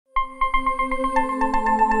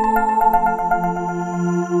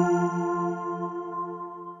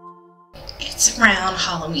around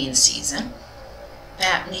Halloween season.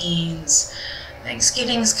 That means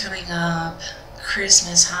Thanksgiving's coming up,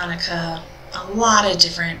 Christmas, Hanukkah, a lot of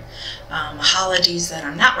different holidays that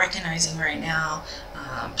I'm not recognizing right now.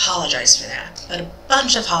 Apologize for that, but a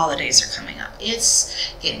bunch of holidays are coming up.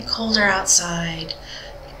 It's getting colder outside.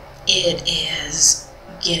 It is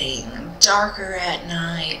getting darker at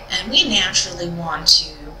night, and we naturally want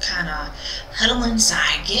to kind of huddle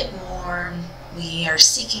inside, get warm. We are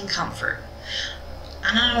seeking comfort.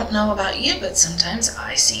 And I don't know about you, but sometimes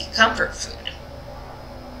I seek comfort food.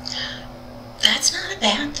 That's not a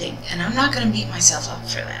bad thing, and I'm not going to beat myself up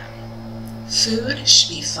for that. Food should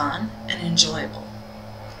be fun and enjoyable.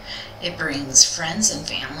 It brings friends and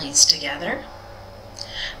families together.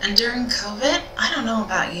 And during COVID, I don't know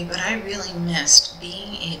about you, but I really missed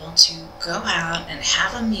being able to go out and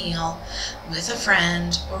have a meal with a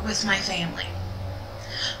friend or with my family.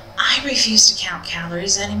 I refuse to count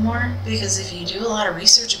calories anymore because if you do a lot of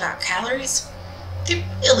research about calories, they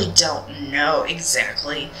really don't know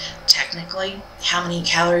exactly, technically, how many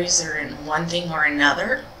calories are in one thing or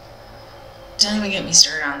another. Don't even get me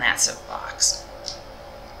started on that soapbox.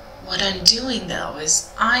 What I'm doing, though,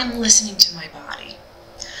 is I'm listening to my body.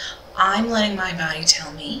 I'm letting my body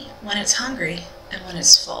tell me when it's hungry and when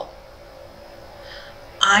it's full.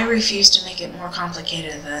 I refuse to make it more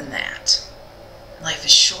complicated than that. Life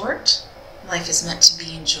is short. Life is meant to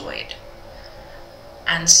be enjoyed.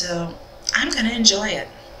 And so I'm going to enjoy it.